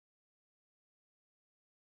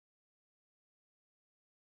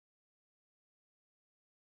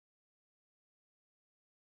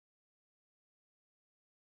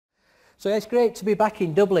So it's great to be back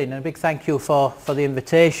in Dublin, and a big thank you for the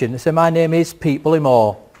invitation. So my name is Pete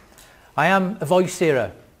Bullimore. I am a voice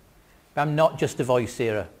hearer. I'm not just a voice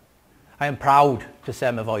hearer. I am proud to say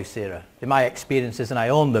I'm a voice hearer. They're my experiences and I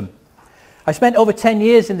own them. I spent over 10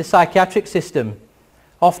 years in the psychiatric system,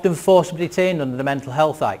 often forcibly detained under the Mental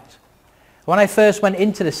Health Act. When I first went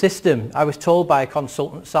into the system, I was told by a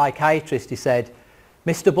consultant psychiatrist, he said,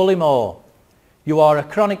 "Mr. Bullimore, you are a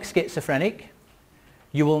chronic schizophrenic.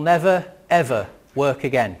 You will never, ever work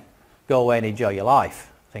again. Go away and enjoy your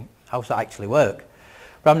life." I think, how does that actually work?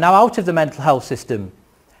 But I'm now out of the mental health system.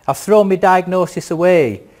 I've thrown my diagnosis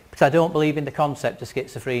away because I don't believe in the concept of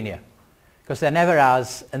schizophrenia. Because there never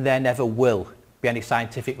has and there never will be any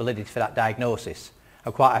scientific validity for that diagnosis.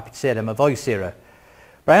 I'm quite happy to say that I'm a voice hearer.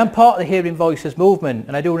 But I am part of the Hearing Voices movement,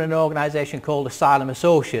 and I do run an organisation called Asylum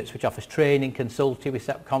Associates, which offers training, consulting, we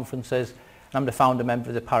set up conferences, and I'm the founder member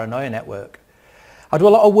of the Paranoia Network. I do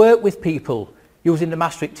a lot of work with people using the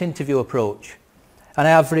Maastricht interview approach, and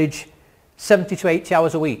I average 70 to 80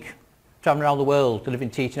 hours a week travelling around the world delivering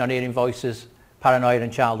teaching on hearing voices, paranoia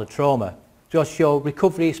and childhood trauma, just show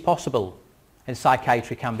recovery is possible and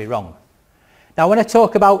psychiatry can be wrong. Now when I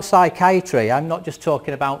talk about psychiatry, I'm not just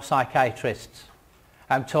talking about psychiatrists.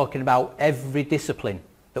 I'm talking about every discipline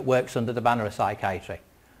that works under the banner of psychiatry.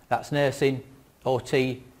 That's nursing,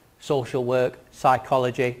 OT, social work,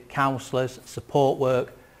 psychology, counsellors, support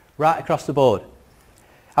work, right across the board.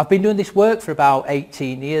 I've been doing this work for about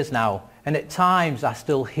 18 years now, and at times I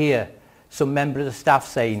still hear some member of the staff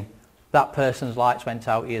saying, "That person's lights went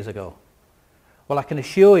out years ago." Well, I can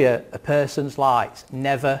assure you a person's lights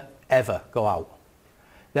never, ever go out.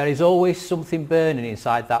 There is always something burning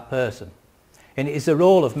inside that person. And it is the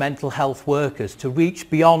role of mental health workers to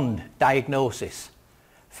reach beyond diagnosis,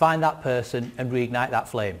 find that person and reignite that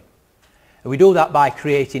flame. And we do that by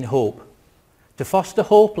creating hope. To foster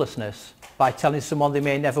hopelessness by telling someone they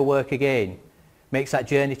may never work again makes that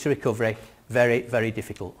journey to recovery very, very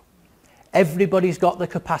difficult. Everybody's got the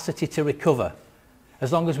capacity to recover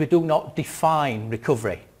as long as we do not define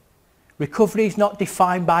recovery. Recovery is not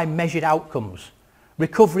defined by measured outcomes.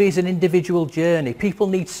 Recovery is an individual journey. People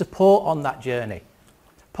need support on that journey.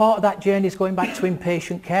 Part of that journey is going back to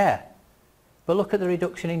inpatient care. But look at the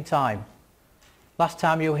reduction in time. Last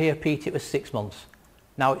time you were here, Pete, it was 6 months.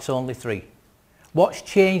 Now it's only 3. What's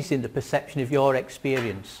changed in the perception of your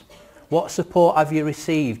experience? What support have you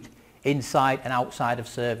received inside and outside of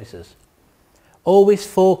services? Always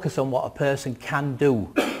focus on what a person can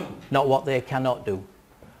do, not what they cannot do.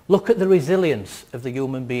 Look at the resilience of the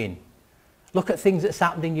human being. Look at things that's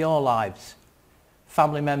happened in your lives.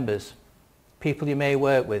 Family members, people you may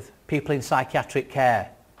work with, people in psychiatric care.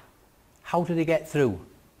 How do they get through?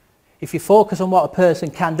 If you focus on what a person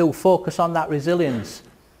can do, focus on that resilience.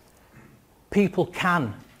 People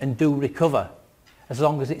can and do recover as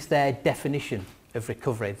long as it's their definition of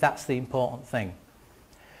recovery. That's the important thing.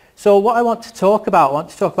 So what I want to talk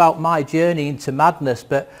about my journey into madness,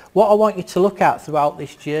 but what I want you to look at throughout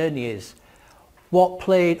this journey is what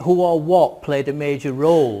played a major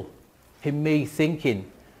role in me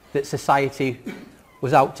thinking that society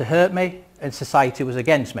was out to hurt me and society was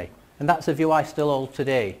against me. And that's a view I still hold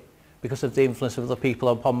today because of the influence of other people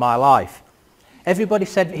upon my life. Everybody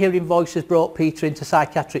said Hearing Voices brought Peter into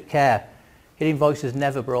psychiatric care. Hearing Voices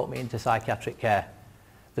never brought me into psychiatric care.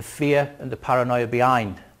 The fear and the paranoia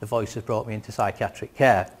behind the voices brought me into psychiatric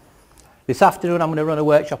care. This afternoon I'm going to run a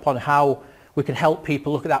workshop on how we can help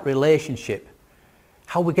people look at that relationship,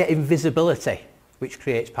 how we get invisibility, which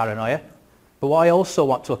creates paranoia. But what I also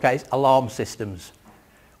want to look at is alarm systems.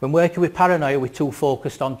 When working with paranoia, we're too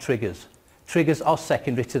focused on triggers. Triggers are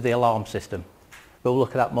secondary to the alarm system. We'll look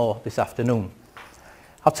at that more this afternoon.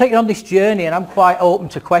 I'll take you on this journey, and I'm quite open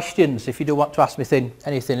to questions if you do want to ask me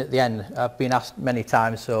anything at the end. I've been asked many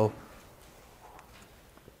times, so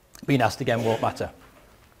being asked again won't matter.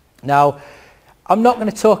 Now, I'm not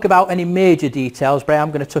going to talk about any major details, but I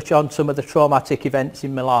am going to touch on some of the traumatic events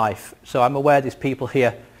in my life. So I'm aware there's people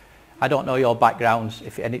here. I don't know your backgrounds,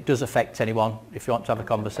 and it does affect anyone. If you want to have a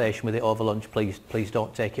conversation with it over lunch, please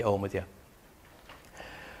don't take it home with you.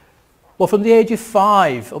 Well, from the age of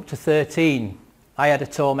 5 up to 13, I had a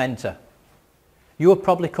tormentor. You would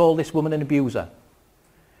probably call this woman an abuser.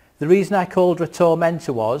 The reason I called her a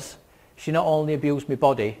tormentor was she not only abused my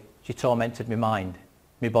body, she tormented my mind.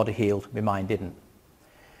 My body healed, my mind didn't.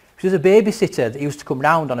 She was a babysitter that used to come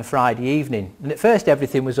round on a Friday evening, and at first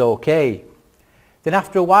everything was okay. Then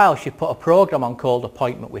after a while she put a programme on called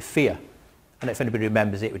Appointment with Fear. And if anybody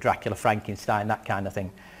remembers it, with Dracula, Frankenstein, that kind of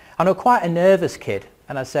thing. And I'm quite a nervous kid,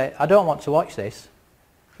 and I'd say, "I don't want to watch this."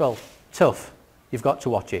 Well, tough, you've got to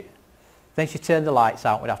watch it. Then she'd turn the lights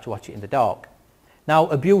out and we'd have to watch it in the dark. Now,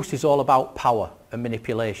 abuse is all about power and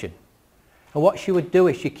manipulation. And what she would do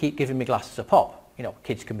is she'd keep giving me glasses of pop. You know,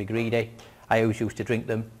 kids can be greedy. I always used to drink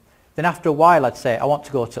them. Then after a while I'd say, I want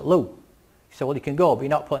to go to the loo. She said, well, you can go, but you're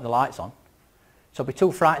not putting the lights on. So I'd be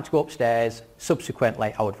too frightened to go upstairs.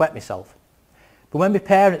 Subsequently, I would wet myself. But when my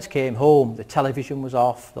parents came home, the television was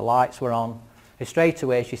off, the lights were on. And straight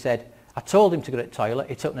away she said, I told him to go to the toilet,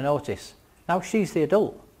 he took no notice. Now she's the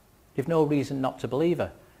adult. You've no reason not to believe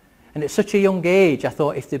her. And at such a young age, I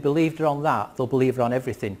thought if they believed her on that, they'll believe her on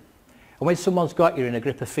everything. And when someone's got you in a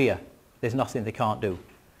grip of fear, there's nothing they can't do.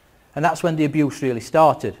 And that's when the abuse really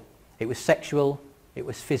started. It was sexual, it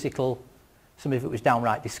was physical, some of it was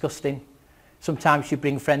downright disgusting. Sometimes she'd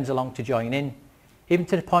bring friends along to join in, even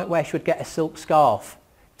to the point where she would get a silk scarf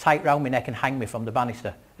tight round my neck and hang me from the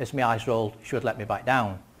banister. As my eyes rolled, she would let me back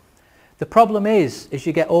down. The problem is, as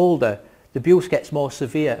you get older, the abuse gets more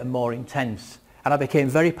severe and more intense. And I became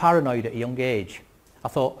very paranoid at a young age. I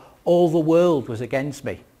thought all the world was against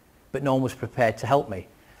me, but no one was prepared to help me.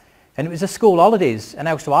 And it was the school holidays, and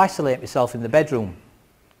I used to isolate myself in the bedroom.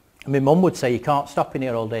 And my mum would say, you can't stop in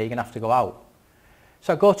here all day, you're going to have to go out.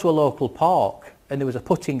 So I'd go to a local park, and there was a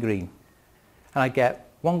putting green. And I'd get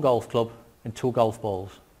 1 golf club and 2 golf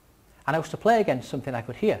balls. And I used to play against something I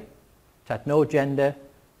could hear. It had no gender,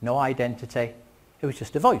 no identity, it was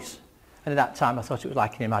just a voice. And at that time I thought it was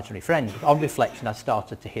like an imaginary friend. On reflection I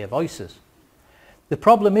started to hear voices. The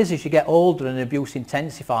problem is as you get older and abuse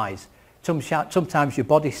intensifies, sometimes your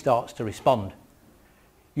body starts to respond.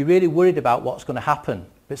 You're really worried about what's going to happen,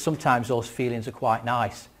 but sometimes those feelings are quite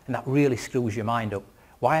nice and that really screws your mind up.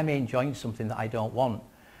 Why am I enjoying something that I don't want?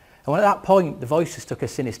 And at that point the voices took a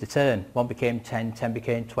sinister turn. 1 became 10, 10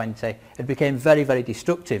 became 20. It became very, very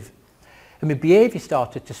destructive. And my behaviour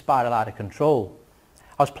started to spiral out of control.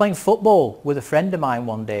 I was playing football with a friend of mine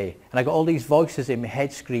one day and I got all these voices in my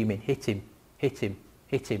head screaming, hit him, hit him,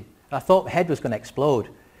 hit him. And I thought my head was going to explode.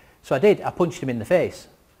 So I did, I punched him in the face.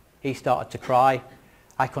 He started to cry.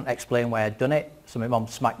 I couldn't explain why I'd done it. So my mum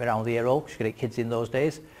smacked me around the ear hole. She could hit kids in those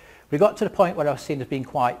days. We got to the point where I was seen as being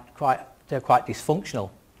quite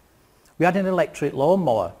dysfunctional. We had an electric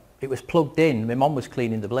lawnmower. It was plugged in. My mum was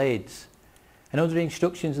cleaning the blades. And under the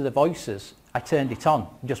instructions of the voices, I turned it on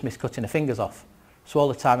and just missed cutting the fingers off. So all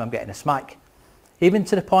the time I'm getting a smack. Even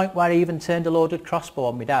to the point where I even turned a loaded crossbow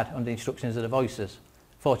on my dad under the instructions of the voices.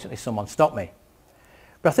 Fortunately someone stopped me.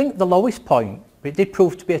 But I think the lowest point, but it did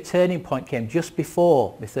prove to be a turning point, came just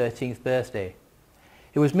before my 13th birthday.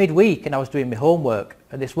 It was midweek and I was doing my homework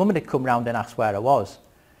and this woman had come round and asked where I was.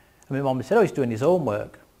 And my mum said, oh, he's doing his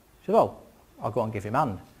homework. I said, well, I'll go and give him a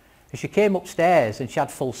hand. And she came upstairs and she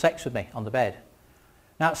had full sex with me on the bed.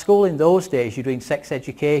 Now at school in those days you're doing sex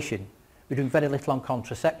education, we're doing very little on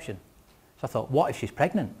contraception. So I thought, what if she's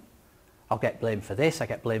pregnant? I'll get blamed for this, I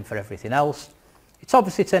get blamed for everything else. It's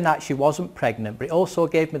obviously turned out she wasn't pregnant, but it also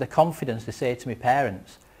gave me the confidence to say to my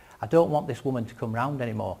parents, I don't want this woman to come round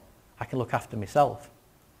anymore. I can look after myself.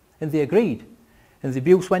 And they agreed. And the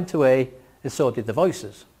abuse went away, and so did the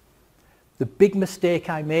voices. The big mistake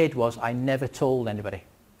I made was I never told anybody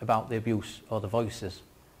about the abuse or the voices.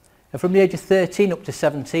 And from the age of 13 up to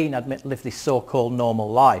 17, I'd lived this so-called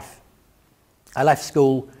normal life. I left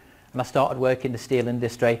school and I started working in the steel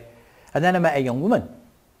industry. And then I met a young woman.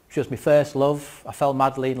 She was my first love. I fell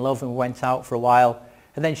madly in love and we went out for a while.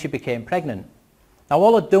 And then she became pregnant. Now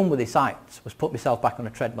all I'd done with this act was put myself back on a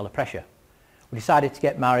treadmill of pressure. We decided to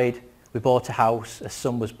get married. We bought a house. A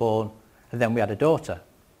son was born. And then we had a daughter.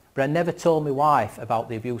 But I never told my wife about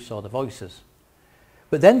the abuse or the voices.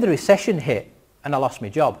 But then the recession hit and I lost my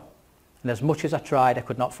job. And as much as I tried, I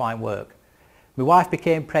could not find work. My wife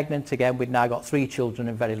became pregnant again. We'd now got 3 children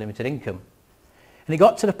and very limited income. And it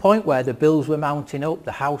got to the point where the bills were mounting up,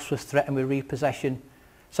 the house was threatened with repossession.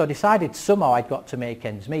 So I decided somehow I'd got to make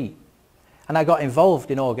ends meet. And I got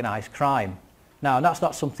involved in organised crime. Now that's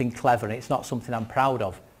not something clever and it's not something I'm proud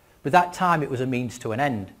of. But at that time it was a means to an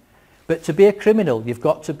end. But to be a criminal you've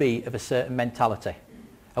got to be of a certain mentality.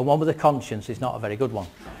 And one with a conscience is not a very good one.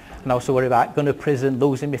 And I also worry about going to prison,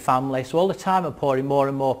 losing my family. So all the time I'm pouring more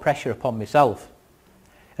and more pressure upon myself.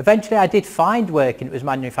 Eventually I did find work and it was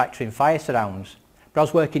manufacturing fire surrounds. But I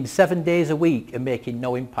was working 7 days a week and making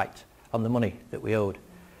no impact on the money that we owed.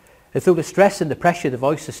 And through the stress and the pressure, the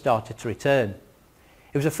voices started to return.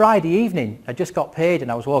 It was a Friday evening, I just got paid and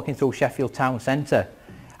I was walking through Sheffield town centre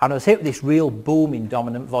and I was hit with this real booming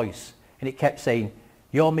dominant voice and it kept saying,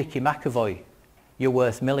 you're Mickey McAvoy, you're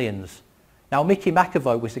worth millions. Now Mickey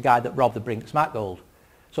McAvoy was the guy that robbed the Brinks Mac Gold.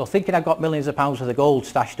 So thinking I got millions of pounds worth of gold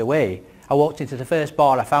stashed away, I walked into the first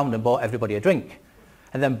bar I found and bought everybody a drink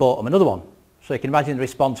and then bought them another one. So you can imagine the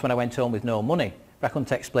response when I went home with no money, but I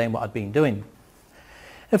couldn't explain what I'd been doing.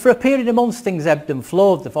 And for a period of months, things ebbed and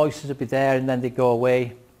flowed. The voices would be there and then they'd go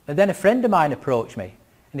away. And then a friend of mine approached me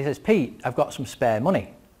and he says, Pete, I've got some spare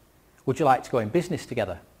money. Would you like to go in business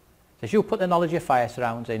together? He says, you put the knowledge of fire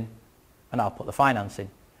surrounds in and I'll put the finance in.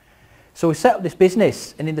 So we set up this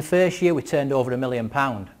business, and in the first year we turned over £1 million.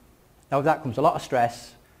 Now with that comes a lot of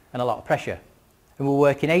stress and a lot of pressure. And we were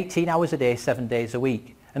working 18 hours a day, 7 days a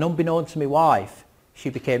week. And unbeknown to my wife, she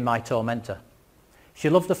became my tormentor. She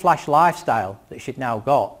loved the flash lifestyle that she'd now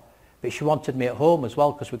got, but she wanted me at home as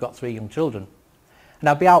well because we've got 3 young children. And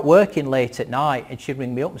I'd be out working late at night and she'd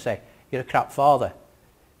ring me up and say, you're a crap father.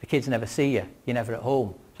 The kids never see you. You're never at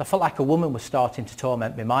home. So I felt like a woman was starting to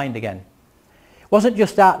torment my mind again. It wasn't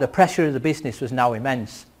just that, the pressure of the business was now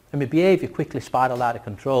immense and my behaviour quickly spiralled out of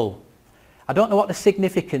control. I don't know what the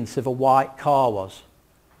significance of a white car was,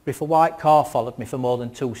 but if a white car followed me for more than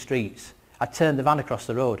 2 streets, I'd turn the van across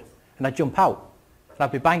the road and I'd jump out and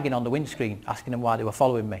I'd be banging on the windscreen asking them why they were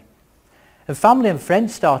following me. And family and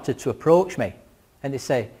friends started to approach me and they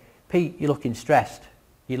say, Pete, you're looking stressed,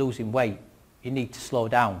 you're losing weight, you need to slow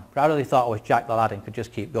down. But I really thought I was Jack the Lad and could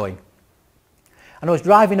just keep going. And I was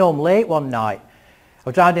driving home late one night. I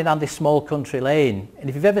was driving down this small country lane, and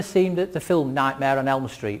if you've ever seen the film Nightmare on Elm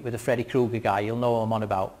Street with the Freddy Krueger guy, you'll know what I'm on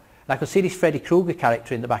about. And I could see this Freddy Krueger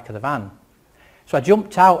character in the back of the van. So I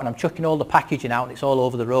jumped out and I'm chucking all the packaging out and it's all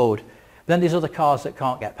over the road. But then there's other cars that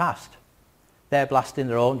can't get past. They're blasting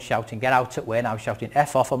their own, shouting, get out at way, and I was shouting,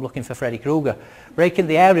 F off, I'm looking for Freddy Krueger. Breaking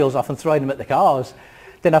the aerials off and throwing them at the cars.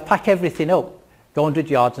 Then I pack everything up, go 100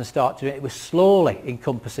 yards and start to do it. It was slowly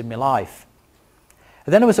encompassing my life.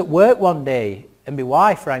 And then I was at work one day and my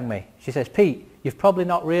wife rang me. She says, Pete, you've probably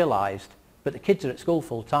not realised, but the kids are at school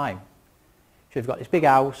full time. We've got this big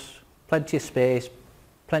house, plenty of space,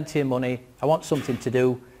 plenty of money. I want something to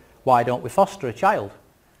do. Why don't we foster a child?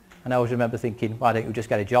 And I always remember thinking, why don't you just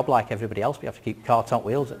get a job like everybody else? We have to keep cart on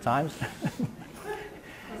wheels at times.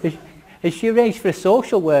 And she arranged for a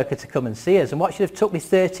social worker to come and see us, and what should have took me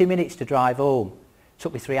 30 minutes to drive home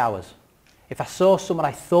took me 3 hours. If I saw someone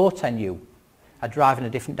I thought I knew, I'd drive in a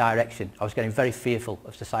different direction. I was getting very fearful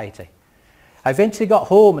of society. I eventually got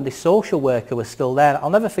home and this social worker was still there. I'll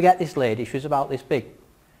never forget this lady. She was about this big.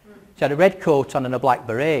 She had a red coat on and a black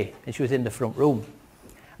beret, and she was in the front room.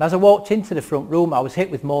 And as I walked into the front room, I was hit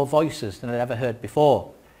with more voices than I'd ever heard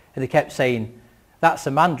before. And they kept saying, that's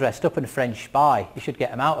a man dressed up in a French spy. You should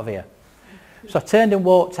get him out of here. So I turned and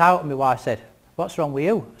walked out, and my wife said, what's wrong with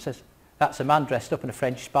you? I says, that's a man dressed up in a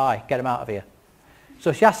French spy. Get him out of here.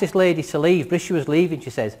 So she asked this lady to leave, but as she was leaving, she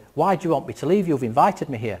says, why do you want me to leave? You've invited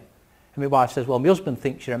me here. And my wife says, well, my husband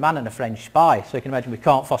thinks you're a man and a French spy. So you can imagine we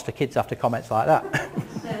can't foster kids after comments like that.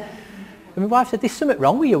 And my wife said, there's something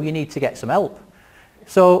wrong with you. You need to get some help.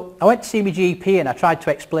 So I went to see my GP and I tried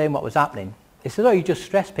to explain what was happening. He said, oh, you're just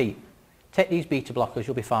stressed, Pete. Take these beta blockers,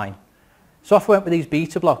 you'll be fine. So off I went with these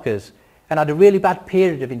beta blockers, and I had a really bad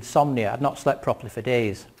period of insomnia. I'd not slept properly for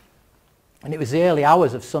days. And it was the early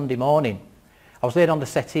hours of Sunday morning. I was laid on the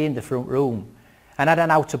settee in the front room and I had an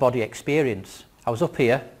out-of-body experience. I was up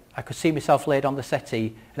here, I could see myself laid on the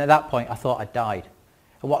settee, and at that point I thought I'd died.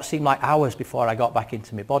 And what seemed like hours before I got back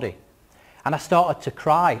into my body. And I started to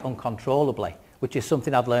cry uncontrollably, which is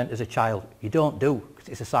something I'd learned as a child. You don't do, because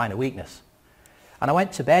it's a sign of weakness. And I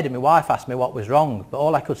went to bed and my wife asked me what was wrong, but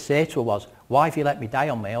all I could say to her was, why have you let me die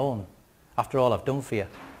on my own after all I've done for you?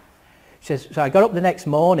 She says, so I got up the next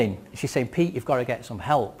morning and she's saying, Pete, you've got to get some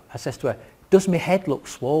help. I says to her, does my head look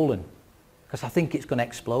swollen? Because I think it's going to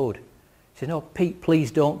explode. She said, no, Pete,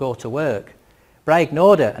 please don't go to work. But I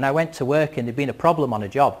ignored her and I went to work, and there'd been a problem on a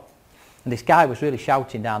job. And this guy was really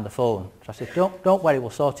shouting down the phone. So I said, don't worry, we'll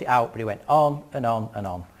sort it out. But he went on and on and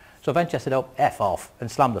on. So eventually I said, oh, F off,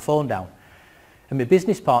 and slammed the phone down. And my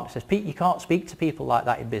business partner says, Pete, you can't speak to people like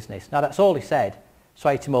that in business. Now that's all he said. So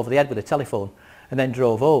I hit him over the head with a telephone and then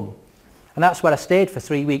drove home. And that's where I stayed for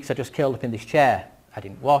 3 weeks. I just curled up in this chair. I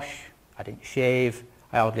didn't wash, I didn't shave,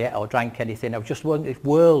 I hardly ate or drank anything. I was just in this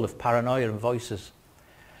world of paranoia and voices.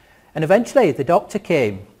 And eventually the doctor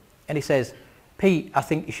came and he says, Pete, I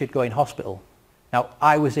think you should go in hospital. Now,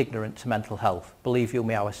 I was ignorant to mental health. Believe you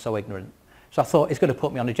me, I was so ignorant. So I thought, he's going to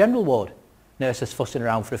put me on a general ward. Nurses fussing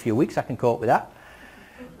around for a few weeks, I can cope with that.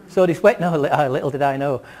 So this wet, no, little did I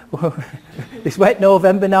know, this wet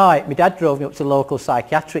November night, my dad drove me up to the local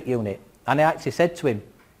psychiatric unit, and I actually said to him,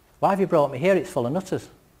 why have you brought me here? It's full of nutters.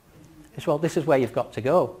 He said, well, this is where you've got to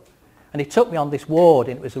go. And he took me on this ward,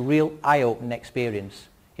 and it was a real eye-opening experience.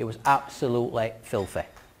 It was absolutely filthy.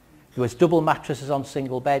 There was double mattresses on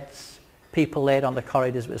single beds, people laid on the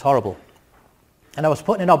corridors. It was horrible. And I was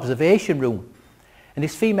put in an observation room, And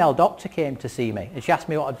this female doctor came to see me and she asked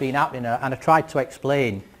me what had been happening and I tried to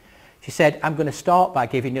explain. She said, I'm going to start by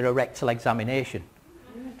giving you a rectal examination.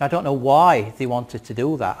 I don't know why they wanted to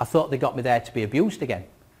do that. I thought they got me there to be abused again.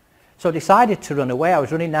 So I decided to run away. I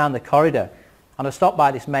was running down the corridor and I stopped by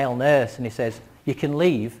this male nurse and he says, you can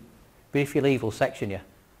leave, but if you leave we'll section you.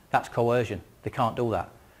 That's coercion. They can't do that.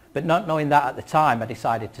 But not knowing that at the time, I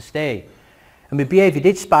decided to stay. And my behaviour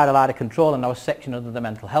did spiral out of control and I was sectioned under the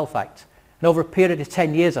Mental Health Act. And over a period of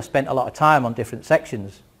 10 years I spent a lot of time on different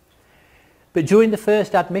sections. But during the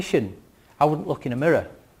first admission, I wouldn't look in a mirror.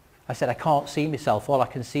 I said, I can't see myself, all I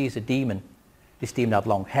can see is a demon. This demon had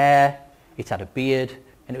long hair, it had a beard,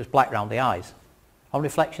 and it was black round the eyes. On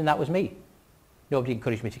reflection, that was me. Nobody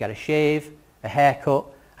encouraged me to get a shave, a haircut,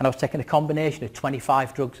 and I was taking a combination of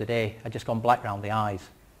 25 drugs a day. I'd just gone black round the eyes.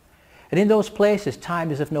 And in those places,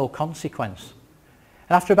 time is of no consequence.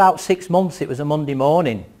 And after about 6 months, it was a Monday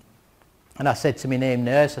morning, and I said to my named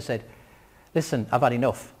nurse, I said, listen, I've had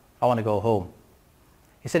enough, I want to go home.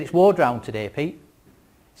 He said, it's ward round today, Pete.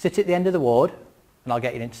 Sit at the end of the ward and I'll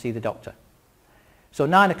get you in to see the doctor. So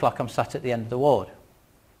 9 o'clock I'm sat at the end of the ward.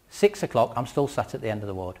 6 o'clock I'm still sat at the end of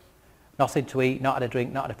the ward. Nothing to eat, not had a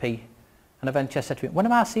drink, not had a pee. And eventually I said to him, when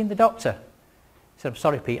am I seeing the doctor? He said, I'm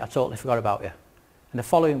sorry Pete, I totally forgot about you. And the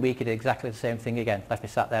following week he did exactly the same thing again, left me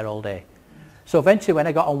sat there all day. So eventually when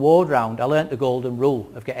I got on ward round, I learnt the golden rule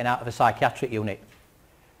of getting out of a psychiatric unit.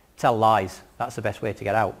 Tell lies, that's the best way to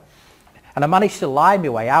get out. And I managed to lie my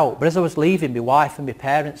way out, but as I was leaving, my wife and my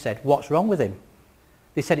parents said, what's wrong with him?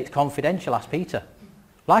 They said, it's confidential, ask Peter.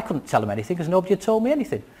 Well, I couldn't tell them anything because nobody had told me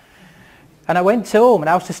anything. And I went home and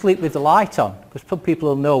I was to sleep with the light on, because some people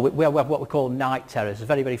will know we have what we call night terrors. It's a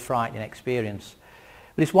very, very frightening experience.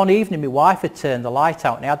 But this one evening, my wife had turned the light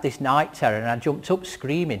out and I had this night terror and I jumped up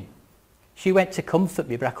screaming. She went to comfort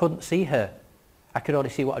me, but I couldn't see her. I could only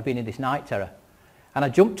see what had been in this night terror. And I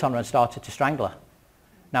jumped on her and started to strangle her.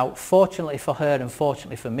 Now, fortunately for her and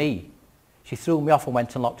fortunately for me, she threw me off and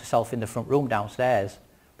went and locked herself in the front room downstairs.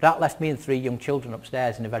 But that left me and 3 young children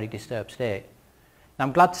upstairs in a very disturbed state. Now,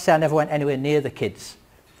 I'm glad to say I never went anywhere near the kids.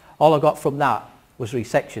 All I got from that was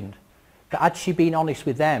resectioned. But had she been honest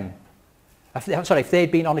with them, if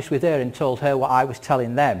they'd been honest with her and told her what I was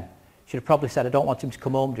telling them, she'd have probably said, I don't want him to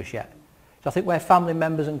come home just yet. So I think where family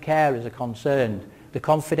members and carers are concerned, the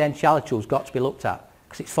confidentiality has got to be looked at,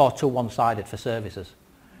 because it's far too one-sided for services.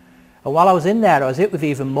 And while I was in there, I was hit with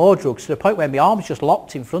even more drugs to the point where my arm was just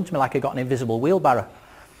locked in front of me like I got an invisible wheelbarrow.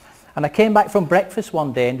 And I came back from breakfast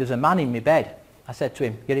one day and there's a man in my bed. I said to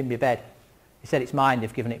him, you're in my bed. He said, it's mine,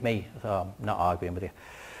 they've given it me. I thought, I'm not arguing with you.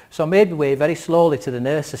 So I made my way very slowly to the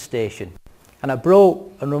nurses' station and I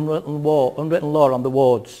broke an unwritten law on the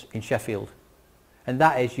wards in Sheffield. And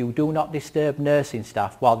that is, you do not disturb nursing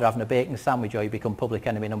staff while they're having a bacon sandwich or you become public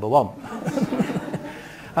enemy number 1.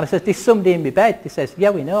 And I said, there's somebody in my bed. He says, yeah,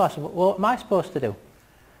 we know. I said, well, what am I supposed to do?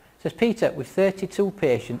 He says, Peter, with 32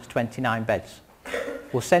 patients, 29 beds.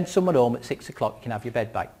 We'll send someone home at 6 o'clock, you can have your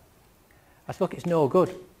bed back. I said, look, it's no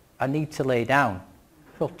good. I need to lay down.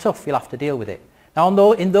 Well, tough, you'll have to deal with it. Now,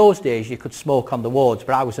 in those days, you could smoke on the wards,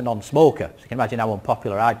 but I was a non-smoker, so you can imagine how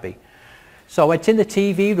unpopular I'd be. So I went in the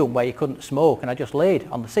TV room where you couldn't smoke, and I just laid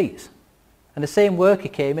on the seats. And the same worker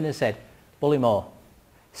came in and said, Bullimore,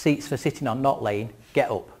 seats for sitting on, not laying, get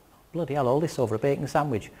up. Bloody hell, all this over a bacon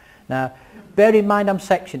sandwich. Now, bear in mind I'm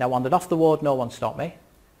sectioned. I wandered off the ward, no one stopped me.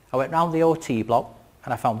 I went round the OT block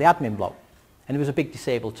and I found the admin block. And there was a big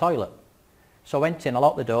disabled toilet. So I went in, I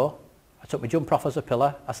locked the door, I took my jumper off as a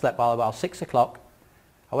pillar, I slept while about 6 o'clock.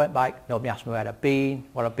 I went back, nobody asked me where I'd been,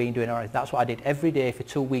 what I'd been doing, or anything. That's what I did every day for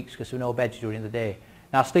 2 weeks because there were no beds during the day.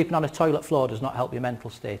 Now, sleeping on a toilet floor does not help your mental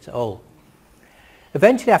state at all.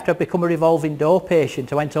 Eventually, after I'd become a revolving door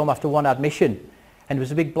patient, I went home after one admission and there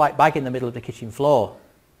was a big black bag in the middle of the kitchen floor.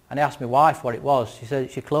 And I asked my wife what it was. She said,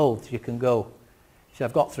 it's your clothes, you can go. She said,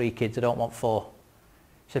 I've got 3 kids, I don't want 4.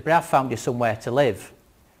 She said, but I've found you somewhere to live.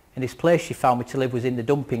 And this place she found me to live was in the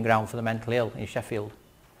dumping ground for the mentally ill in Sheffield.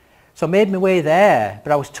 So I made my way there,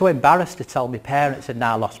 but I was too embarrassed to tell my parents I'd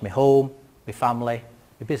now lost my home, my family,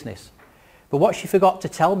 my business. But what she forgot to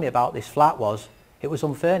tell me about this flat was it was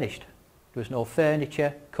unfurnished. There was no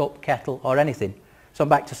furniture, cup, kettle or anything. So I'm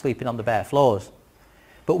back to sleeping on the bare floors.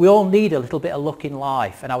 But we all need a little bit of luck in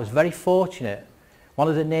life, and I was very fortunate. One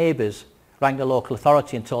of the neighbours rang the local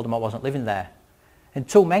authority and told them I wasn't living there. And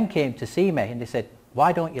 2 men came to see me and they said,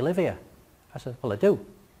 why don't you live here? I said, well, I do.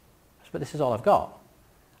 I said, but this is all I've got.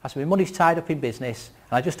 I said, my money's tied up in business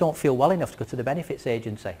and I just don't feel well enough to go to the benefits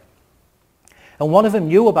agency. And one of them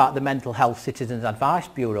knew about the Mental Health Citizens Advice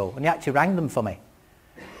Bureau and he actually rang them for me.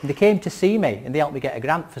 And they came to see me and they helped me get a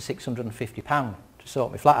grant for £650 to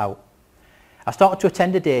sort my flat out. I started to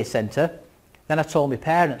attend a day centre, then I told my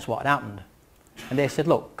parents what had happened. And they said,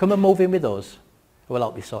 look, come and move in with us, and we'll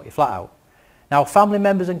help you sort your flat out. Now, family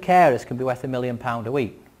members and carers can be worth £1 million a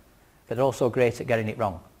week, but they're also great at getting it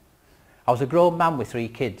wrong. I was a grown man with 3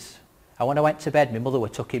 kids, and when I went to bed, my mother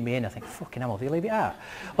was tucking me in. I think, fucking hell, do you leave it out?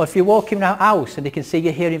 Or if you're walking around the house and they can see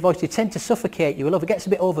you hearing voice, they tend to suffocate you. It gets a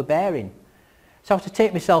bit overbearing. So I had to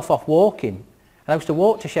take myself off walking, and I used to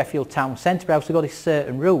walk to Sheffield Town Centre, but I used to go this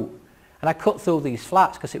certain route, and I cut through these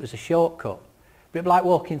flats because it was a shortcut. But it'd be like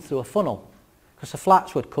walking through a funnel, because the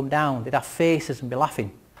flats would come down, they'd have faces and be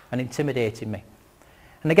laughing and intimidating me.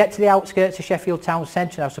 And I get to the outskirts of Sheffield Town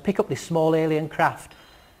Centre, and I used to pick up this small alien craft,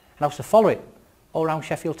 and I used to follow it all around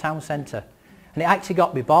Sheffield Town Centre. And it actually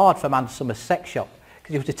got me barred from Ansummer's sex shop, because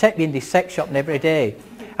he used to take me in this sex shop every day.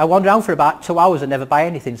 I wandered around for about 2 hours and never buy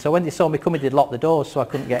anything, so when they saw me coming, they'd lock the doors so I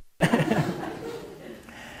couldn't get in.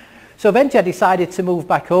 So eventually I decided to move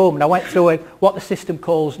back home, and I went through what the system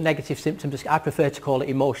calls negative symptoms. I prefer to call it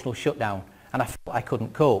emotional shutdown, and I felt I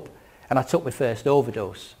couldn't cope, and I took my first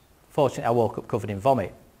overdose. Fortunately, I woke up covered in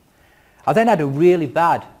vomit. I then had a really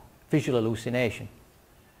bad visual hallucination.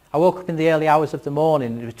 I woke up in the early hours of the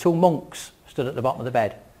morning, and there were 2 monks stood at the bottom of the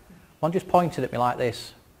bed. One just pointed at me like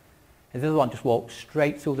this, and the other one just walked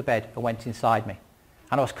straight through the bed and went inside me.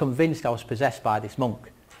 And I was convinced I was possessed by this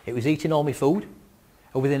monk. It was eating all my food,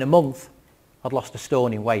 and within a month, I'd lost 1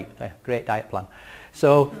 stone in weight. A great diet plan.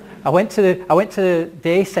 So I went to the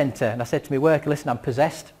day centre, and I said to my worker, listen, I'm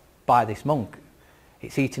possessed by this monk.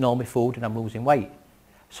 It's eating all my food and I'm losing weight.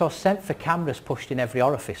 So I was sent for cameras pushed in every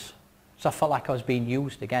orifice. So I felt like I was being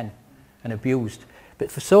used again and abused. But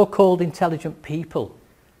for so-called intelligent people,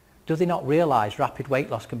 do they not realise rapid weight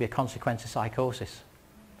loss can be a consequence of psychosis?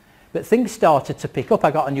 But things started to pick up. I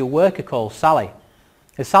got a new worker called Sally.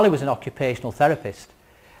 And Sally was an occupational therapist.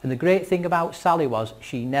 And the great thing about Sally was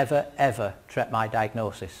she never ever tried my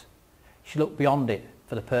diagnosis. She looked beyond it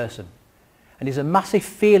for the person. And there's a massive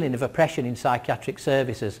feeling of oppression in psychiatric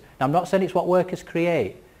services. Now, I'm not saying it's what workers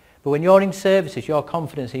create, but when you're in services, your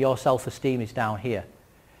confidence and your self-esteem is down here,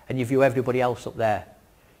 and you view everybody else up there.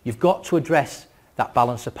 You've got to address that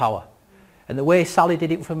balance of power. And the way Sally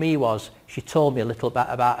did it for me was she told me a little bit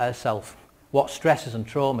about herself, what stresses and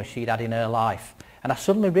traumas she'd had in her life. And I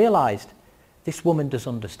suddenly realised, this woman does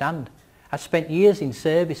understand. I'd spent years in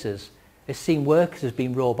services, has seen workers as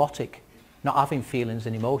being robotic, not having feelings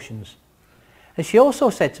and emotions. And she also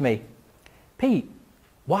said to me, Pete,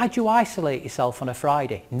 why do you isolate yourself on a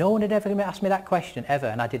Friday? No one had ever asked me that question, ever,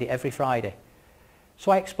 and I did it every Friday.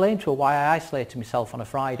 So I explained to her why I isolated myself on a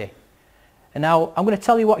Friday. And now I'm going to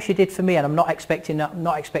tell you what she did for me, and I'm not expecting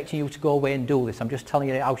you to go away and do this. I'm just telling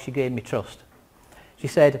you how she gave me trust. She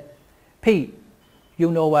said, Pete,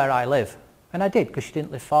 you know where I live. And I did, because she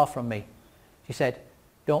didn't live far from me. She said,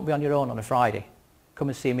 don't be on your own on a Friday. Come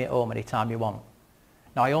and see me at home anytime you want.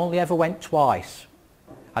 Now, I only ever went twice.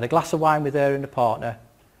 I had a glass of wine with her and a partner.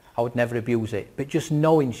 I would never abuse it. But just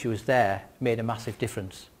knowing she was there made a massive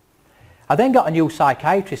difference. I then got a new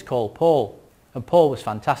psychiatrist called Paul. And Paul was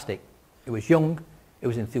fantastic. He was young, he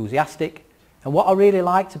was enthusiastic. And what I really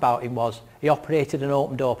liked about him was he operated an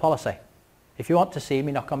open door policy. If you want to see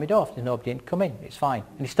me, knock on my door. If there's nobody in, come in, it's fine.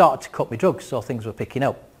 And he started to cut me drugs, so things were picking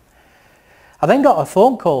up. I then got a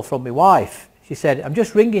phone call from my wife. She said, I'm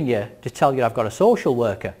just ringing you to tell you I've got a social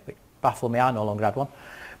worker. It baffled me, I no longer had one.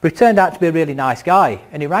 But he turned out to be a really nice guy.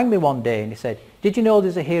 And he rang me one day and he said, did you know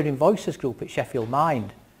there's a Hearing Voices group at Sheffield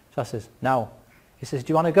Mind? So I says, no. He says,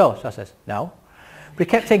 do you want to go? So I says, no. But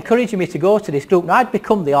he kept encouraging me to go to this group. Now, I'd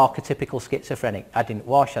become the archetypical schizophrenic. I didn't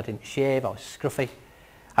wash, I didn't shave, I was scruffy.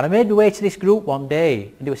 And I made my way to this group one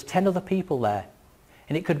day, and there was 10 other people there.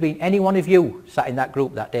 And it could have been any one of you sat in that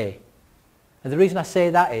group that day. And the reason I say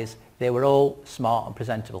that is, they were all smart and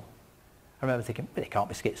presentable. I remember thinking, but they can't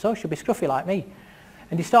be schizo, she'll be scruffy like me.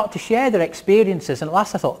 And they started to share their experiences, and at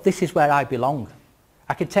last I thought, this is where I belong.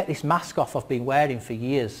 I can take this mask off I've been wearing for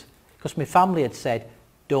years, because my family had said,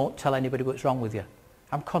 don't tell anybody what's wrong with you.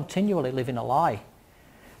 I'm continually living a lie.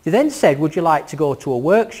 They then said, would you like to go to a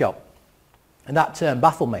workshop? And that term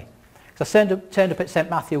baffled me. Because I turned up at St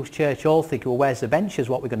Matthew's Church Hall thinking, well, where's the benches,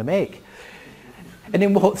 what we're going to make? And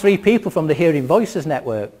then walked 3 people from the Hearing Voices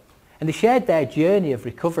network, and they shared their journey of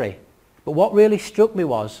recovery. But what really struck me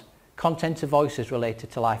was content of voices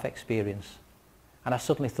related to life experience. And I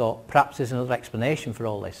suddenly thought, perhaps there's another explanation for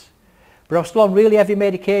all this. But I was still on really heavy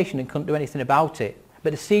medication and couldn't do anything about it.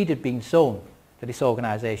 But the seed had been sown that this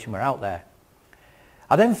organisation were out there.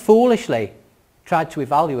 I then foolishly tried to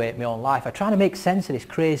evaluate my own life. I tried to make sense of this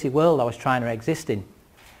crazy world I was trying to exist in.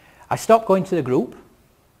 I stopped going to the group.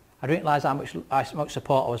 I didn't realise how much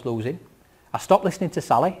support I was losing. I stopped listening to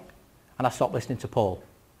Sally. and I stopped listening to Paul.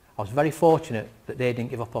 I was very fortunate that they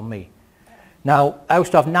didn't give up on me. Now, I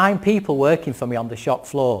used to have 9 people working for me on the shop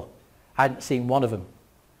floor. I hadn't seen one of them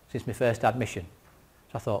since my first admission.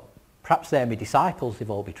 So I thought, perhaps they're my disciples,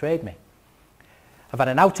 they've all betrayed me. I've had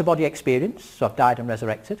an out-of-body experience, so I've died and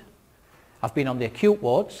resurrected. I've been on the acute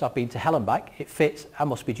wards, so I've been to hell and back. It fits, I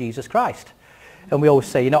must be Jesus Christ. And we always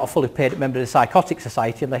say, you're not a fully paid member of the Psychotic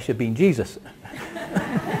Society unless you've been Jesus.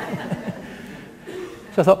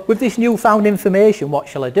 So I thought, with this newfound information, what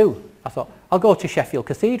shall I do? I thought, I'll go to Sheffield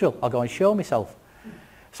Cathedral. I'll go and show myself.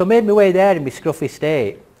 So I made my way there in my scruffy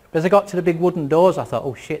state. But as I got to the big wooden doors, I thought,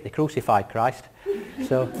 oh shit, they crucified Christ.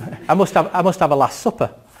 So I must have a Last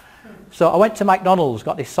Supper. So I went to McDonald's,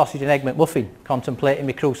 got this sausage and egg McMuffin, contemplating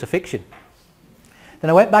my crucifixion. Then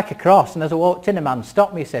I went back across, and as I walked in, a man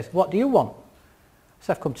stopped me. He says, what do you want? I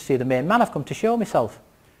said, I've come to see the main man. I've come to show myself.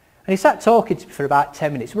 And he sat talking to me for about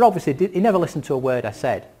 10 minutes. But obviously, he never listened to a word I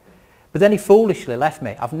said. But then he foolishly left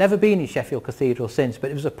me. I've never been in Sheffield Cathedral since, but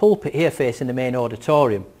there was a pulpit here facing the main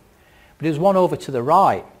auditorium. But there was one over to the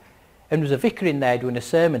right, and there was a vicar in there doing a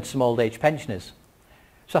sermon to some old age pensioners.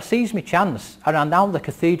 So I seized my chance. I ran down the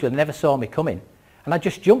cathedral and never saw me coming. And I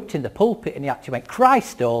just jumped in the pulpit and he actually went,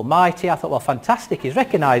 Christ almighty. I thought, well, fantastic, he's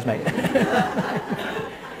recognised me.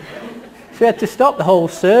 So he had to stop the whole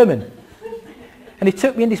sermon. And he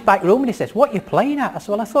took me in this back room and he says, what are you playing at? I said,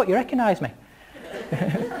 well, I thought you recognised me.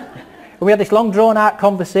 And we had this long drawn out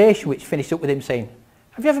conversation which finished up with him saying,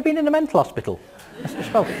 have you ever been in a mental hospital? I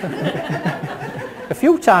said, well, a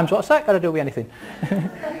few times. What's that got to do with anything?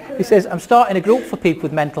 He says, I'm starting a group for people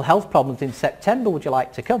with mental health problems in September. Would you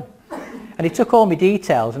like to come? And he took all my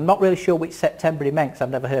details. I'm not really sure which September he meant because I've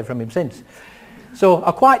never heard from him since. So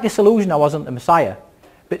I'm quite disillusioned I wasn't the Messiah.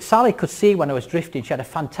 But Sally could see when I was drifting, she had a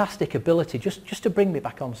fantastic ability just to bring me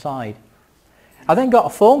back on side. I then got a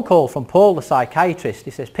phone call from Paul, the psychiatrist.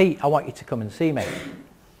 He says, Pete, I want you to come and see me.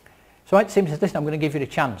 So I went to him and said, listen, I'm going to give you a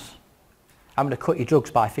chance. I'm going to cut your drugs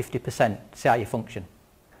by 50%, see how you function.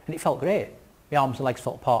 And it felt great. My arms and legs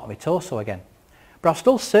felt part of my torso again. But I was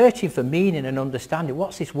still searching for meaning and understanding.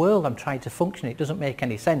 What's this world I'm trying to function in? It doesn't make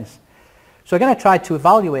any sense. So again, I tried to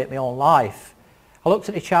evaluate my own life. I looked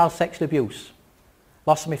at the child sexual abuse,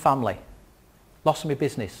 loss of my family, loss of my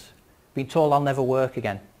business, being told I'll never work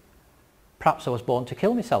again. Perhaps I was born to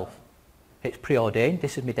kill myself. It's preordained.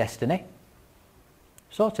 This is my destiny.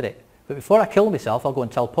 Sorted it. But before I kill myself, I'll go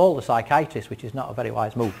and tell Paul, the psychiatrist, which is not a very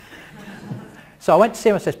wise move. So I went to see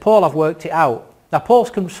him and says, Paul, I've worked it out. Now, Paul's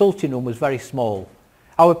consulting room was very small.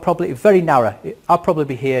 I would probably, very narrow. I'd probably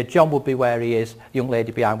be here. John would be where he is. The young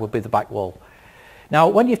lady behind would be the back wall. Now,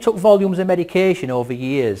 when you've took volumes of medication over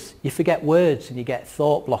years, you forget words and you get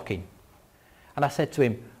thought blocking. And I said to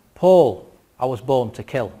him, Paul, I was born to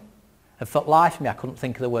kill. And for life of me, I couldn't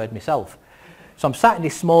think of the word myself. So I'm sat in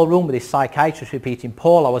this small room with this psychiatrist repeating,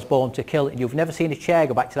 Paul, I was born to kill. And you've never seen a chair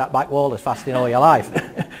go back to that back wall as fast in all your life.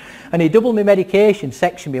 And he doubled my medication,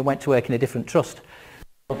 sectioned me and went to work in a different trust.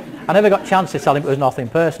 I never got a chance to tell him it was nothing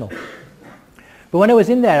personal. But when I was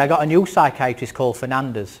in there, I got a new psychiatrist called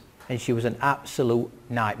Fernandez, and she was an absolute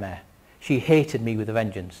nightmare. She hated me with a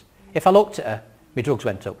vengeance. If I looked at her, my drugs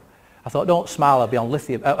went up. I thought, don't smile, I'll be on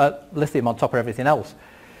lithium on top of everything else.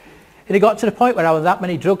 And it got to the point where I was that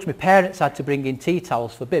many drugs, my parents had to bring in tea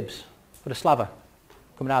towels for bibs, for the slaver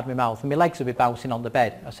coming out of my mouth, and my legs would be bouncing on the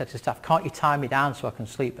bed. I said to the staff, can't you tie me down so I can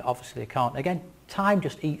sleep? But obviously they can't. Again, time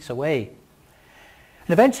just eats away.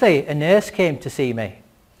 And eventually a nurse came to see me,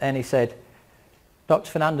 and he said,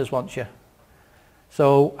 Dr. Fernandez wants you.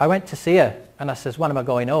 So I went to see her, and I says, when am I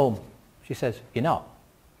going home? She says, you're not.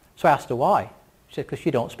 So I asked her why. She said, because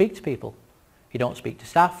you don't speak to people. You don't speak to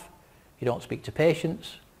staff. You don't speak to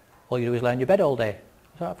patients. All you do is lay on your bed all day.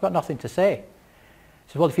 So I've got nothing to say.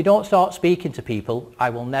 She said, well, if you don't start speaking to people, I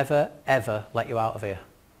will never, ever let you out of here.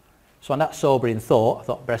 So on that sobering thought, I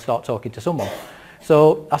thought I'd better start talking to someone.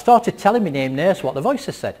 So I started telling my name nurse what the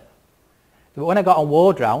voices said. But when I got on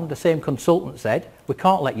ward round, the same consultant said, we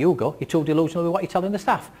can't let you go. You're too delusional with what you're telling the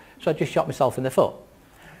staff. So I just shot myself in the foot.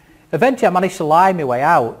 Eventually I managed to lie my way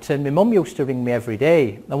out, and my mum used to ring me every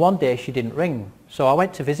day. And one day she didn't ring. So I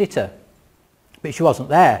went to visit her, but she wasn't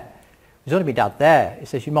there. There's only my dad there. He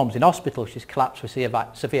says, your mum's in hospital. She's collapsed with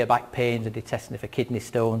severe back pains, and they're testing her for kidney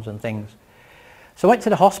stones and things. So I went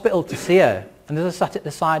to the hospital to see her, and as I sat at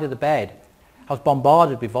the side of the bed, I was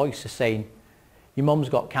bombarded with voices saying, your mum's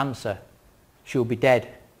got cancer. She'll be dead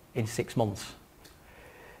in 6 months.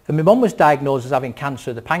 And my mum was diagnosed as having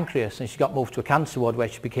cancer of the pancreas, and she got moved to a cancer ward where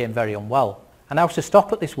she became very unwell. And I was to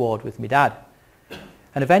stop at this ward with my dad.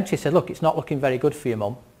 And eventually said, look, it's not looking very good for your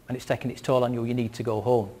mum, and it's taking its toll on you. You need to go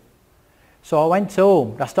home. So I went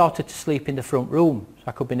home, I started to sleep in the front room so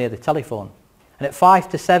I could be near the telephone. And at 5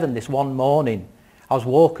 to 7 this one morning, I was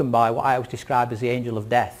woken by what I always described as the angel of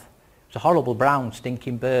death. It was a horrible brown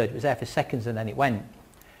stinking bird. It was there for seconds and then it went.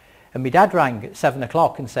 And my dad rang at 7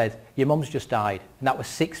 o'clock and said, your mum's just died. And that was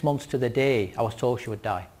 6 months to the day I was told she would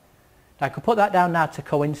die. Now, I could put that down now to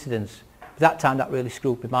coincidence. But that time that really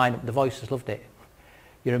screwed my mind up. The voices loved it.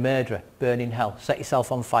 You're a murderer, burn in hell, set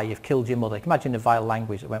yourself on fire, you've killed your mother. Imagine the vile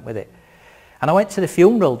language that went with it. And I went to the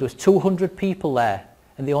funeral, there was 200 people there,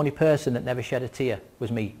 and the only person that never shed a tear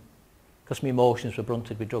was me, because my emotions were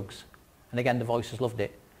blunted with drugs. And again, the voices loved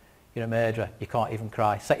it. You're a murderer, you can't even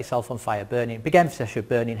cry, set yourself on fire, burn in, big emphasis of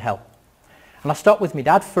burn in hell. And I stopped with my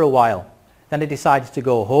dad for a while, then I decided to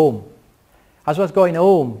go home. As I was going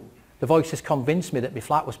home, the voices convinced me that my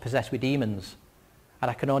flat was possessed with demons, and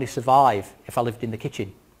I can only survive if I lived in the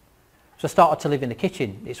kitchen. So I started to live in the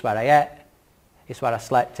kitchen. It's where I ate, it's where I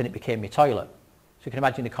slept, and it became my toilet. So you can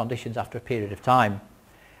imagine the conditions after a period of time.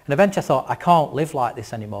 And eventually I thought, I can't live like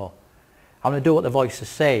this anymore. I'm going to do what the voices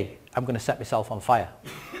say. I'm going to set myself on fire.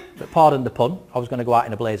 But pardon the pun, I was going to go out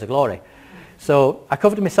in a blaze of glory. So I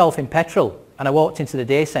covered myself in petrol, and I walked into the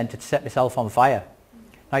day centre to set myself on fire.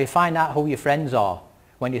 Now you find out who your friends are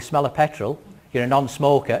when you smell a petrol, you're a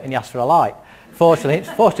non-smoker, and you ask for a light.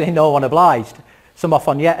 Fortunately, no one obliged. Some off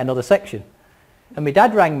on yet another section. And my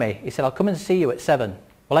dad rang me. He said, I'll come and see you at 7.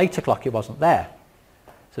 Well, 8 o'clock he wasn't there.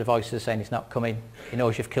 So the voices are saying he's not coming. He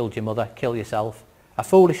knows you've killed your mother. Kill yourself. I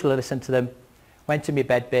foolishly listened to them. Went to my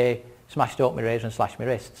bed bay, smashed up my razor and slashed my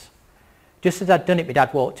wrists. Just as I'd done it, my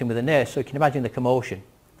dad walked in with a nurse, so you can imagine the commotion.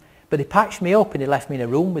 But he patched me up and he left me in a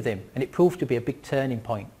room with him, and it proved to be a big turning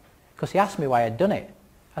point. Because he asked me why I'd done it.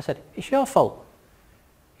 I said, it's your fault.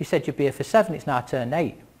 He said, you'd be here for 7, it's now turned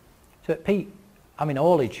 8. So Pete, I'm in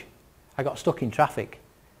haulage. I got stuck in traffic.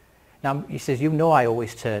 Now, he says, you know I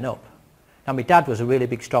always turn up. Now, my dad was a really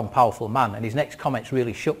big, strong, powerful man, and his next comments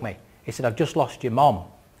really shook me. He said, I've just lost your mom.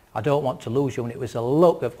 I don't want to lose you. And it was a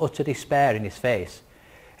look of utter despair in his face.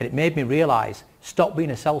 And it made me realise, stop being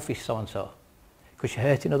a selfish so-and-so, because you're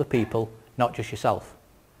hurting other people, not just yourself.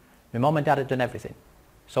 My mum and dad had done everything.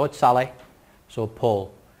 So had Sally, so had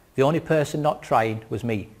Paul. The only person not trying was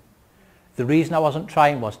me. The reason I wasn't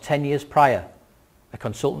trying was 10 years prior, a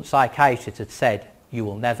consultant psychiatrist had said, you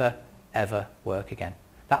will never, ever work again.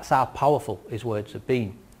 That's how powerful his words have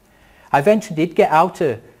been. I eventually did get out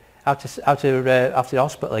of the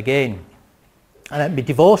hospital again. And then my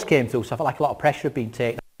divorce came through, so I felt like a lot of pressure had been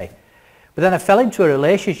taken away. But then I fell into a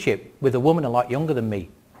relationship with a woman a lot younger than me.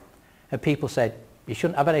 And people said, you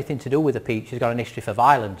shouldn't have anything to do with her, Pete. She's got an history for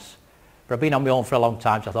violence. But I've been on my own for a long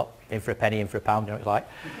time, so I thought, in for a penny, in for a pound, you know what it's like.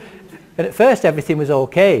 And at first everything was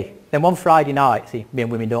okay. Then one Friday night, see, me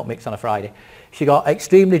and women don't mix on a Friday, she got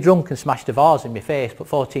extremely drunk and smashed a vase in my face, put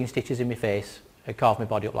 14 stitches in my face, and carved my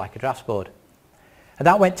body up like a drafts board. And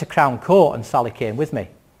that went to Crown Court, and Sally came with me.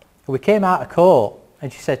 And we came out of court,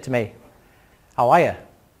 and she said to me, how are you? I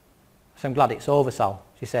said, I'm glad it's over, Sal.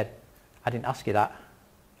 She said, I didn't ask you that.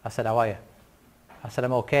 I said, how are you? I said,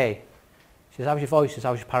 I'm okay. She says, how's your voice? She says,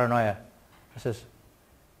 how's your paranoia? I says,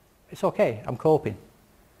 it's okay, I'm coping.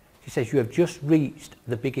 She says, you have just reached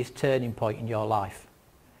the biggest turning point in your life.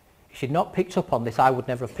 If you'd not picked up on this, I would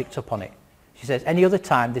never have picked up on it. She says, any other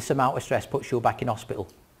time this amount of stress puts you back in hospital.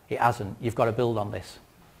 It hasn't. You've got to build on this.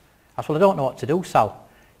 I said, well, I don't know what to do, Sal.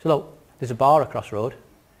 So look, there's a bar across the road,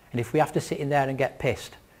 and if we have to sit in there and get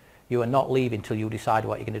pissed, you are not leaving till you decide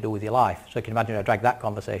what you're going to do with your life. So you can imagine I dragged that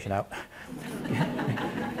conversation out.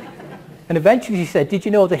 And eventually she said, did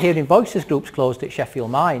you know the Hearing Voices group's closed at Sheffield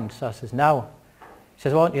Mines? So I says, no. She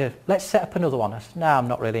says, won't you? Let's set up another one. I said, no, I'm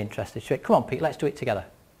not really interested. She said, come on, Pete, let's do it together.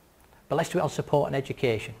 But let's do it on support and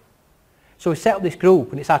education. So we set up this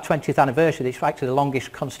group, and it's our 20th anniversary. It's actually the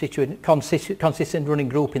longest consistent running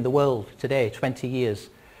group in the world today, 20 years.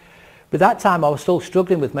 But that time I was still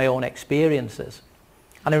struggling with my own experiences.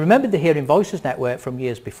 And I remembered the Hearing Voices network from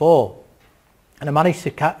years before. And I managed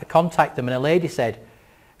to contact them, and a lady said,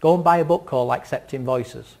 go and buy a book called Accepting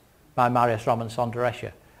Voices by Marius Roman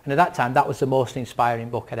Sonderescher. And at that time, that was the most inspiring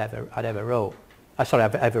book I'd ever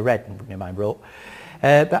read, never mind wrote.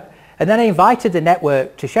 And then I invited the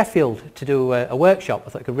network to Sheffield to do a workshop. I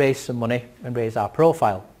thought I could raise some money and raise our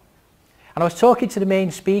profile. And I was talking to the main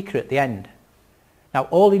speaker at the end. Now,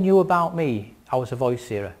 all he knew about me, I was a voice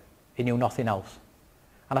hearer. He knew nothing else.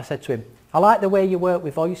 And I said to him, I like the way you work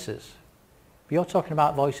with voices, but you're talking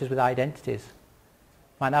about voices with identities.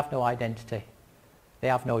 Mine have no identity. They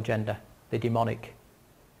have no gender. They're demonic.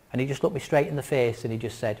 And he just looked me straight in the face and he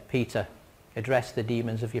just said, Peter, address the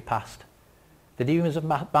demons of your past. The demons of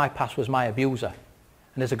my past was my abuser.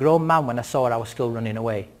 And as a grown man, when I saw her, I was still running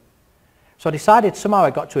away. So I decided somehow I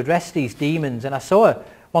got to address these demons, and I saw her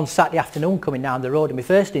one Saturday afternoon coming down the road, and my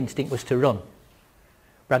first instinct was to run.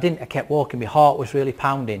 But I didn't. I kept walking. My heart was really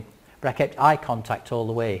pounding, but I kept eye contact all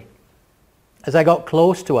the way. As I got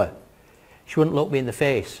close to her, she wouldn't look me in the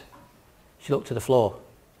face. She looked to the floor.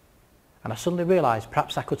 And I suddenly realised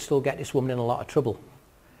perhaps I could still get this woman in a lot of trouble.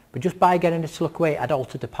 But just by getting her to look away, I'd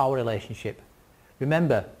altered the power relationship.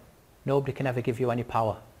 Remember, nobody can ever give you any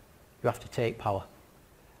power. You have to take power.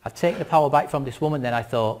 I've taken the power back from this woman, then I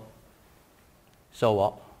thought, so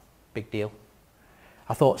what? Big deal.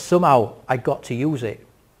 I thought somehow I got to use it.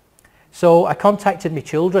 So I contacted my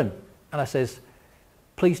children and I says,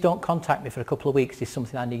 please don't contact me for a couple of weeks, there's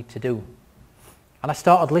something I need to do. And I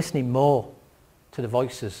started listening more to the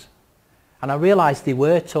voices. And I realised they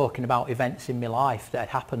were talking about events in my life that had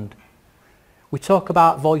happened. We talk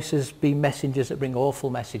about voices being messengers that bring awful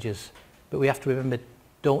messages, but we have to remember,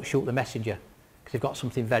 don't shoot the messenger, because they've got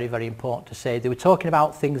something very, very important to say. They were talking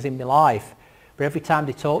about things in my life, but every time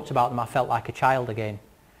they talked about them, I felt like a child again.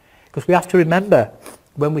 Because we have to remember,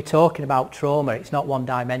 when we're talking about trauma, it's not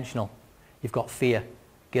one-dimensional. You've got fear,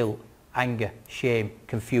 guilt, anger, shame,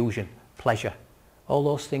 confusion, pleasure. All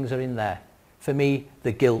those things are in there. For me,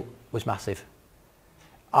 the guilt was massive.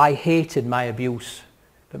 I hated my abuse,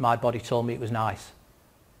 but my body told me it was nice.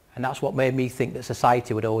 And that's what made me think that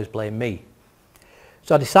society would always blame me.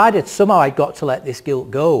 So I decided somehow I'd got to let this guilt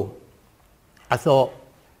go. I thought,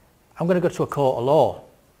 I'm going to go to a court of law,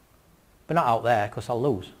 but not out there because I'll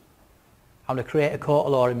lose. I'm going to create a court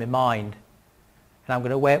of law in my mind, and I'm going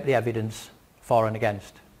to weigh up the evidence for and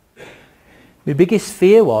against. My biggest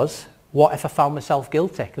fear was, what if I found myself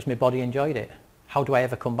guilty because my body enjoyed it? How do I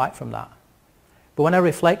ever come back from that? But when I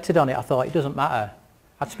reflected on it, I thought, it doesn't matter.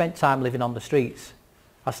 I'd spent time living on the streets.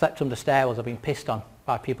 I slept under stairwells. I've been pissed on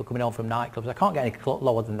by people coming home from nightclubs. I can't get any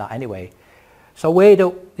lower than that anyway. So I weighed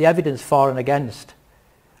up the evidence for and against,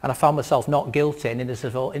 and I found myself not guilty and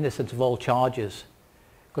innocent of all charges.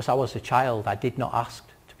 Because I was a child, I did not ask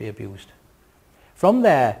to be abused. From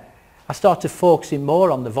there, I started focusing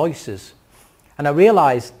more on the voices, and I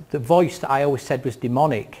realised the voice that I always said was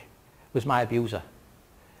demonic was my abuser.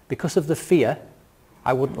 Because of the fear,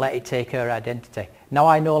 I wouldn't let it take her identity. Now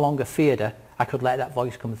I no longer feared her, I could let that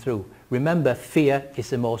voice come through. Remember, fear is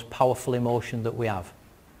the most powerful emotion that we have.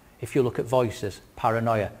 If you look at voices,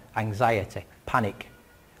 paranoia, anxiety, panic,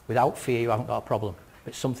 without fear you haven't got a problem.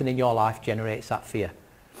 But something in your life generates that fear.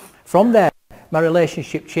 From there, my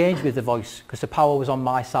relationship changed with the voice because the power was on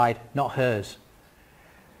my side, not hers.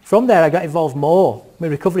 From there, I got involved more. My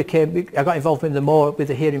recovery I got involved with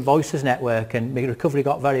the Hearing Voices network, and my recovery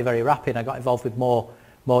got very, very rapid. I got involved with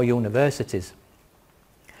more universities.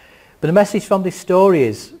 But the message from this story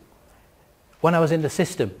is, when I was in the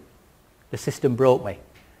system broke me.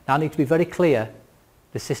 Now I need to be very clear,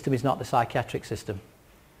 the system is not the psychiatric system.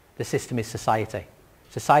 The system is society.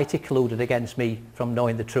 Society colluded against me from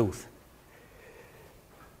knowing the truth.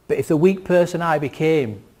 But if the weak person I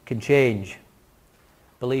became can change,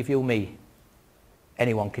 believe you me,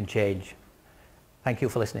 anyone can change. Thank you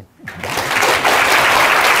for listening.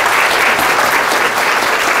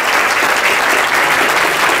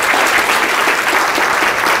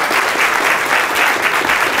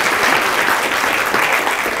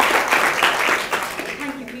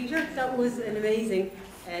 Thank you, Peter. That was an amazing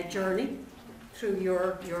journey through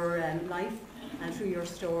your life and through your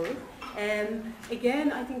story.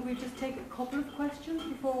 Again, I think we'll just take a couple of questions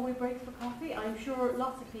before we break for coffee. I'm sure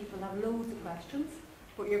lots of people have loads of questions,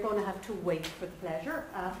 but you're going to have to wait for the pleasure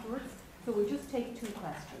afterwards. So we'll just take 2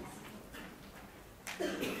 questions.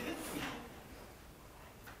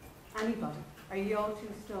 Anybody? Are you all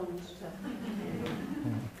too stoned to...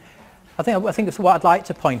 I think it's what I'd like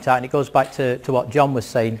to point out, and it goes back to what John was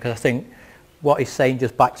saying, because I think what he's saying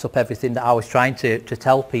just backs up everything that I was trying to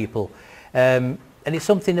tell people. And it's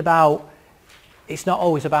something about, it's not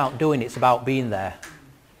always about doing it, it's about being there.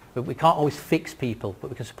 But we can't always fix people,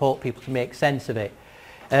 but we can support people to make sense of it.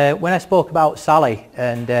 When I spoke about Sally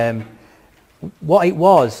and what it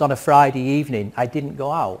was on a Friday evening, I didn't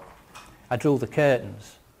go out. I drew the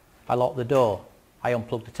curtains, I locked the door, I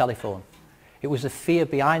unplugged the telephone. It was the fear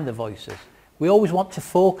behind the voices. We always want to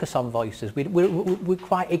focus on voices. We're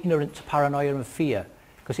quite ignorant to paranoia and fear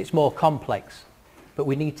because it's more complex, but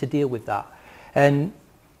we need to deal with that. And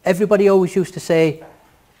everybody always used to say,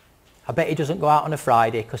 I bet he doesn't go out on a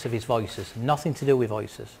Friday because of his voices. Nothing to do with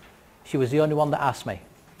voices. She was the only one that asked me,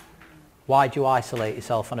 why do you isolate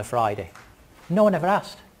yourself on a Friday? No one ever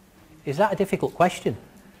asked. Is that a difficult question?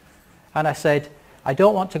 And I said, I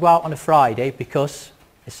don't want to go out on a Friday because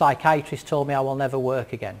a psychiatrist told me I will never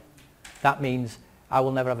work again. That means I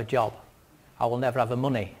will never have a job. I will never have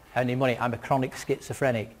any money. I'm a chronic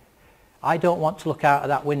schizophrenic. I don't want to look out of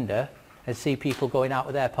that window and see people going out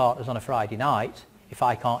with their partners on a Friday night if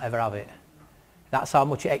I can't ever have it. That's how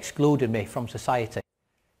much it excluded me from society.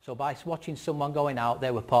 So by watching someone going out,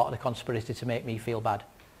 they were part of the conspiracy to make me feel bad.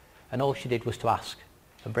 And all she did was to ask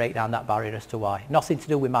and break down that barrier as to why. Nothing to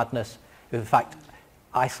do with madness, with in fact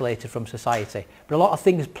isolated from society. But a lot of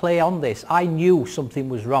things play on this. I knew something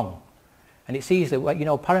was wrong. And it's easy, you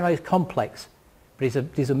know, paranoia is complex, but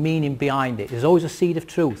there's a meaning behind it. There's always a seed of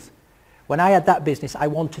truth. When I had that business, I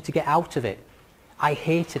wanted to get out of it. I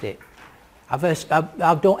hated it.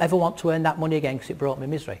 I don't ever want to earn that money again because it brought me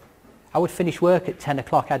misery. I would finish work at 10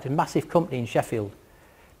 o'clock. I had a massive company in Sheffield.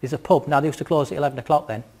 There's a pub. Now, they used to close at 11 o'clock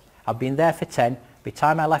then. I'd been there for 10. By the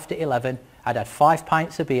time I left at 11, I'd had 5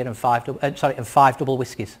 pints of beer and 5 double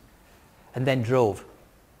whiskies. And then drove.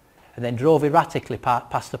 And then drove erratically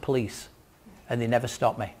past the police. And they never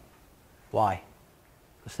stopped me. Why?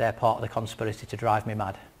 Because they're part of the conspiracy to drive me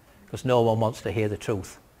mad. Because no one wants to hear the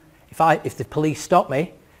truth. If the police stop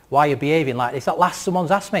me, why are you behaving like this? At last someone's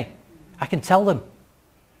asked me. I can tell them.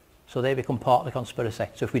 So they become part of the conspiracy.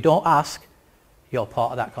 So if we don't ask, you're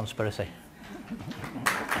part of that conspiracy.